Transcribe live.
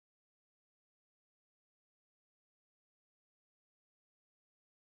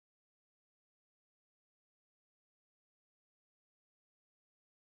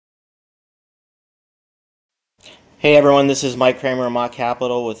Hey everyone, this is Mike Kramer of Mott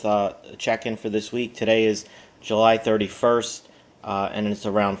Capital with a check-in for this week. Today is July 31st, and it's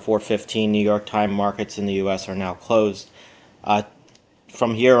around 4:15. New York time markets in the U.S. are now closed. Uh,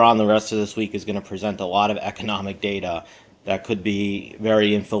 from here on, the rest of this week is going to present a lot of economic data that could be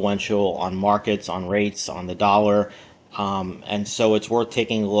very influential on markets, on rates, on the dollar. And so it's worth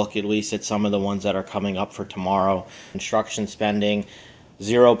taking a look at least at some of the ones that are coming up for tomorrow. Construction spending,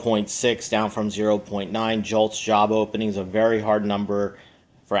 0.6 down from 0.9. JOLTS job openings, a very hard number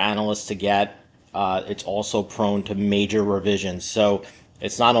for analysts to get. It's also prone to major revisions. So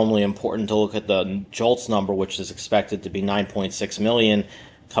it's not only important to look at the JOLTS number, which is expected to be 9.6 million,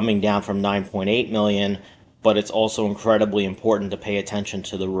 coming down from 9.8 million, but it's also incredibly important to pay attention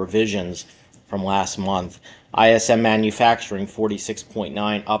to the revisions from last month. ISM manufacturing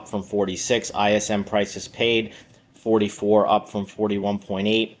 46.9 up from 46. ISM prices paid 44 up from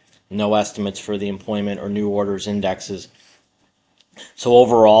 41.8. No estimates for the employment or new orders indexes. So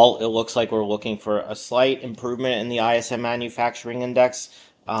overall, it looks like we're looking for a slight improvement in the ISM manufacturing index,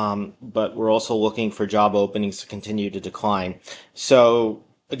 but we're also looking for job openings to continue to decline. So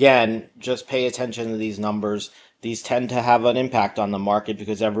again, just pay attention to these numbers. These tend to have an impact on the market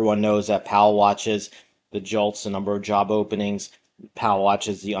because everyone knows that Powell watches the JOLTS, the number of job openings. Powell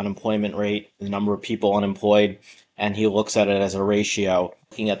watches the unemployment rate, the number of people unemployed, and he looks at it as a ratio,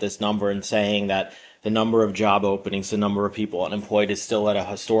 looking at this number and saying that the number of job openings, the number of people unemployed is still at a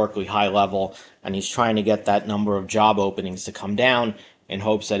historically high level, and he's trying to get that number of job openings to come down in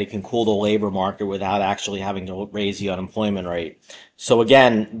hopes that he can cool the labor market without actually having to raise the unemployment rate. So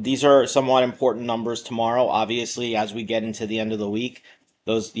again, these are somewhat important numbers tomorrow. Obviously, as we get into the end of the week,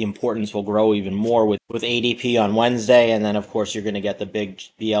 the importance will grow even more with ADP on Wednesday, and then of course you're going to get the big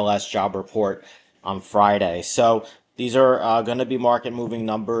BLS job report on Friday. So these are going to be market moving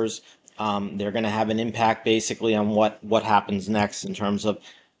numbers. They're going to have an impact basically on what happens next in terms of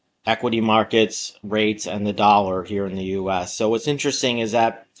equity markets, rates, and the dollar here in the U.S. So what's interesting is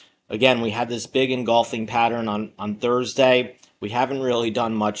that, again, we had this big engulfing pattern on Thursday. We haven't really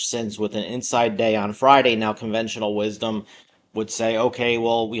done much since with an inside day on Friday. Now, conventional wisdom would say, okay,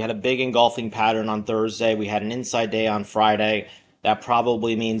 well, we had a big engulfing pattern on Thursday. We had an inside day on Friday. That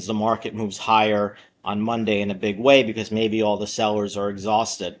probably means the market moves higher on Monday in a big way because maybe all the sellers are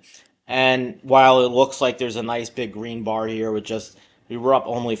exhausted. And while it looks like there's a nice big green bar here with we were up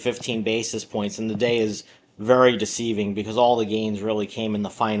only 15 basis points, and the day is very deceiving because all the gains really came in the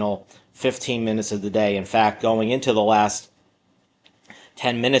final 15 minutes of the day. In fact, going into the last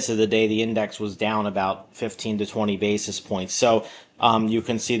 10 minutes of the day, the index was down about 15 to 20 basis points. So you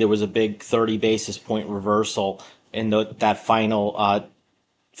can see there was a big 30 basis point reversal in that final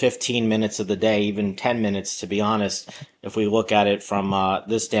 15 minutes of the day, even 10 minutes, to be honest. If we look at it from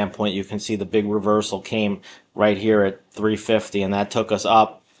this standpoint, you can see the big reversal came right here at 350, and that took us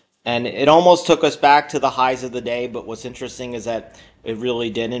up. And it almost took us back to the highs of the day, but what's interesting is that it really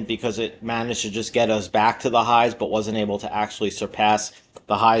didn't because it managed to just get us back to the highs, but wasn't able to actually surpass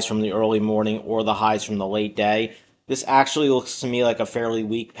the highs from the early morning or the highs from the late day. This actually looks to me like a fairly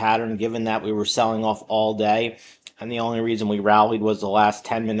weak pattern given that we were selling off all day. And the only reason we rallied was the last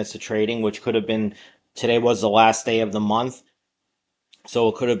 10 minutes of trading, which could have been, today was the last day of the month. So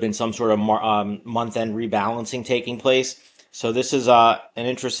it could have been some sort of month-end rebalancing taking place. So this is an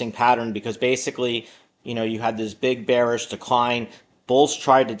interesting pattern because basically, you had this big bearish decline. Bulls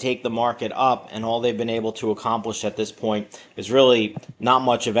tried to take the market up, and all they've been able to accomplish at this point is really not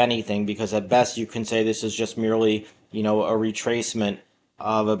much of anything because at best you can say this is just merely, a retracement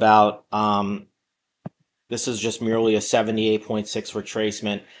of about, this is just merely a 78.6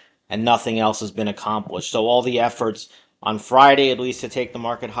 retracement, and nothing else has been accomplished. So all the efforts on Friday, at least to take the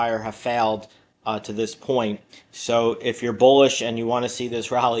market higher, have failed to this point. So if you're bullish and you want to see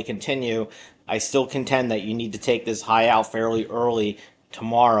this rally continue, I still contend that you need to take this high out fairly early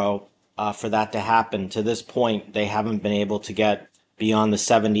tomorrow for that to happen. To this point, they haven't been able to get beyond the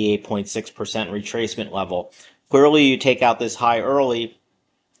 78.6% retracement level. Clearly, you take out this high early,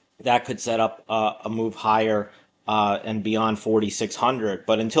 that could set up a move higher and beyond 4,600.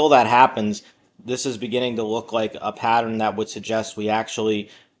 But until that happens, this is beginning to look like a pattern that would suggest we actually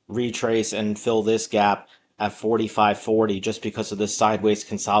retrace and fill this gap at 45.40 just because of this sideways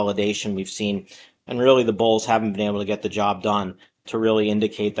consolidation we've seen. And really the bulls haven't been able to get the job done to really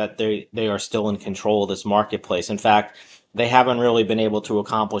indicate that they are still in control of this marketplace. In fact, they haven't really been able to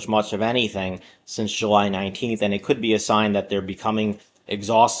accomplish much of anything since July 19th, and it could be a sign that they're becoming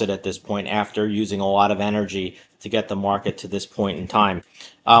exhausted at this point after using a lot of energy to get the market to this point in time.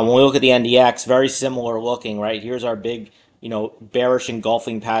 When we look at the NDX, very similar looking, right? Here's our big bearish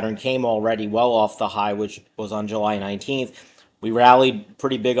engulfing pattern came already well off the high, which was on July 19th. We rallied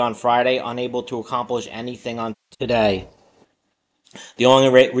pretty big on Friday, unable to accomplish anything on today. The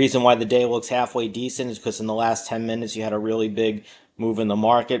only reason why the day looks halfway decent is because in the last 10 minutes you had a really big move in the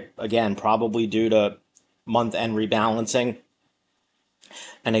market. Again, probably due to month-end rebalancing.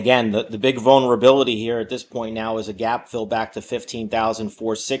 And again, the big vulnerability here at this point now is a gap fill back to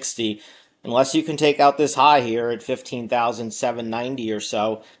 15,460. Unless you can take out this high here at 15,790 or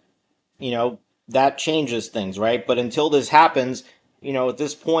so, that changes things, right? But until this happens, at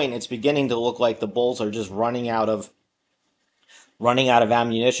this point, it's beginning to look like the bulls are just running out of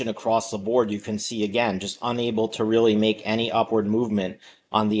ammunition across the board. You can see again, just unable to really make any upward movement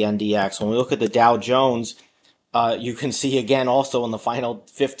on the NDX. When we look at the Dow Jones, you can see again also in the final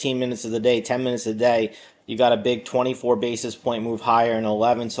 15 minutes of the day, 10 minutes of the day, you got a big 24 basis point move higher in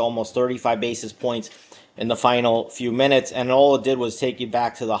 11, so almost 35 basis points in the final few minutes, and all it did was take you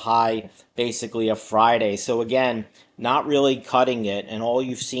back to the high basically of Friday. So again, not really cutting it, and all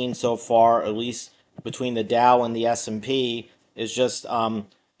you've seen so far, at least between the Dow and the S&P, is just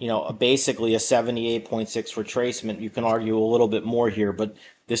basically a 78.6 retracement. You can argue a little bit more here, but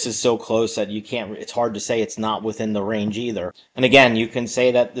this is so close that you can't, it's hard to say it's not within the range either. And again, you can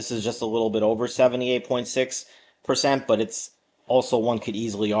say that this is just a little bit over 78.6%, but it's also, one could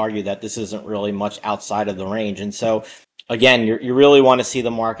easily argue that this isn't really much outside of the range. And so again, you really want to see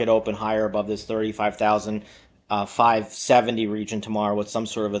the market open higher above this 35,570 region tomorrow with some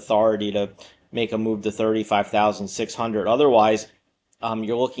sort of authority to make a move to 35,600. Otherwise,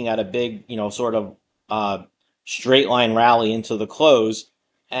 you're looking at a big, sort of straight line rally into the close.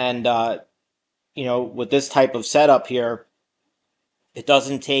 And, with this type of setup here, it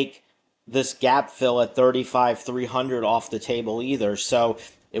doesn't take this gap fill at 35,300 off the table either. So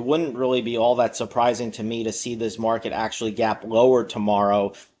it wouldn't really be all that surprising to me to see this market actually gap lower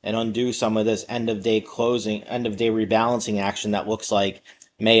tomorrow and undo some of this end of day rebalancing action that looks like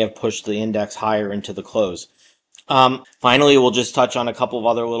may have pushed the index higher into the close. Finally, we'll just touch on a couple of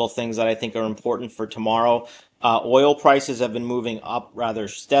other little things that I think are important for tomorrow. Oil prices have been moving up rather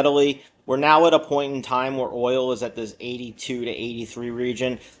steadily. We're now at a point in time where oil is at this 82 to 83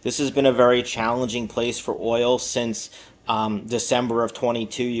 region. This has been a very challenging place for oil since December of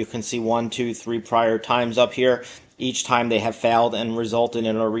 22. You can see 1, 2, 3 prior times up here. Each time they have failed and resulted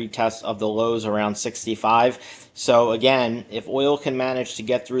in a retest of the lows around 65. So again, if oil can manage to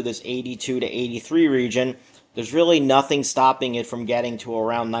get through this 82 to 83 region, there's really nothing stopping it from getting to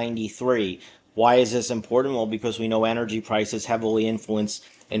around 93. Why is this important? Well, because we know energy prices heavily influence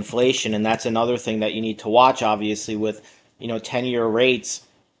inflation, and that's another thing that you need to watch, obviously, with 10-year rates.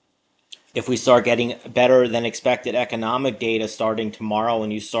 If we start getting better than expected economic data starting tomorrow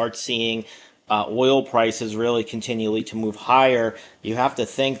and you start seeing oil prices really continually to move higher, you have to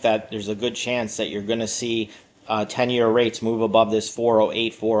think that there's a good chance that you're going to see 10-year rates move above this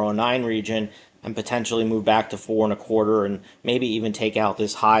 408, 409 region and potentially move back to 4.25 and maybe even take out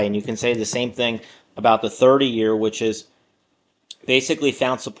this high. And you can say the same thing about the 30-year, which is basically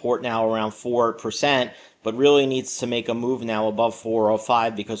found support now around 4%, but really needs to make a move now above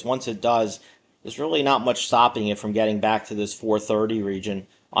 405, because once it does, there's really not much stopping it from getting back to this 430 region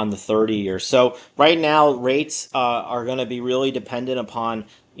on the 30-year. So right now, rates are going to be really dependent upon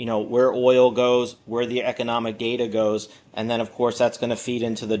where oil goes, where the economic data goes, and then of course that's going to feed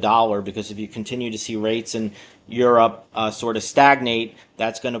into the dollar, because if you continue to see rates in Europe sort of stagnate,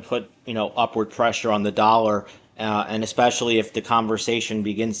 that's going to put upward pressure on the dollar, and especially if the conversation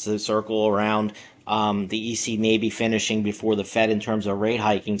begins to circle around the EC maybe finishing before the Fed in terms of rate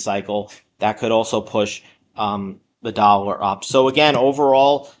hiking cycle, that could also push the dollar up. So again,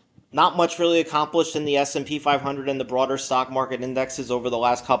 overall, not much really accomplished in the S&P 500 and the broader stock market indexes over the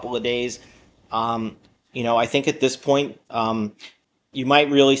last couple of days. I think at this point, you might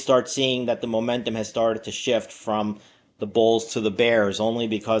really start seeing that the momentum has started to shift from the bulls to the bears, only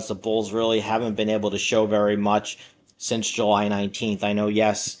because the bulls really haven't been able to show very much since July 19th. I know,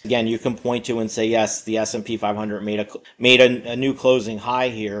 yes, again, you can point to and say, yes, the S&P 500 made a new closing high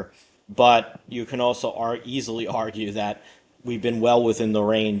here, but you can also easily argue that we've been well within the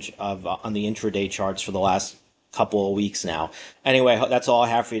range of on the intraday charts for the last couple of weeks now. Anyway, that's all I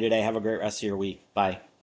have for you today. Have a great rest of your week. Bye.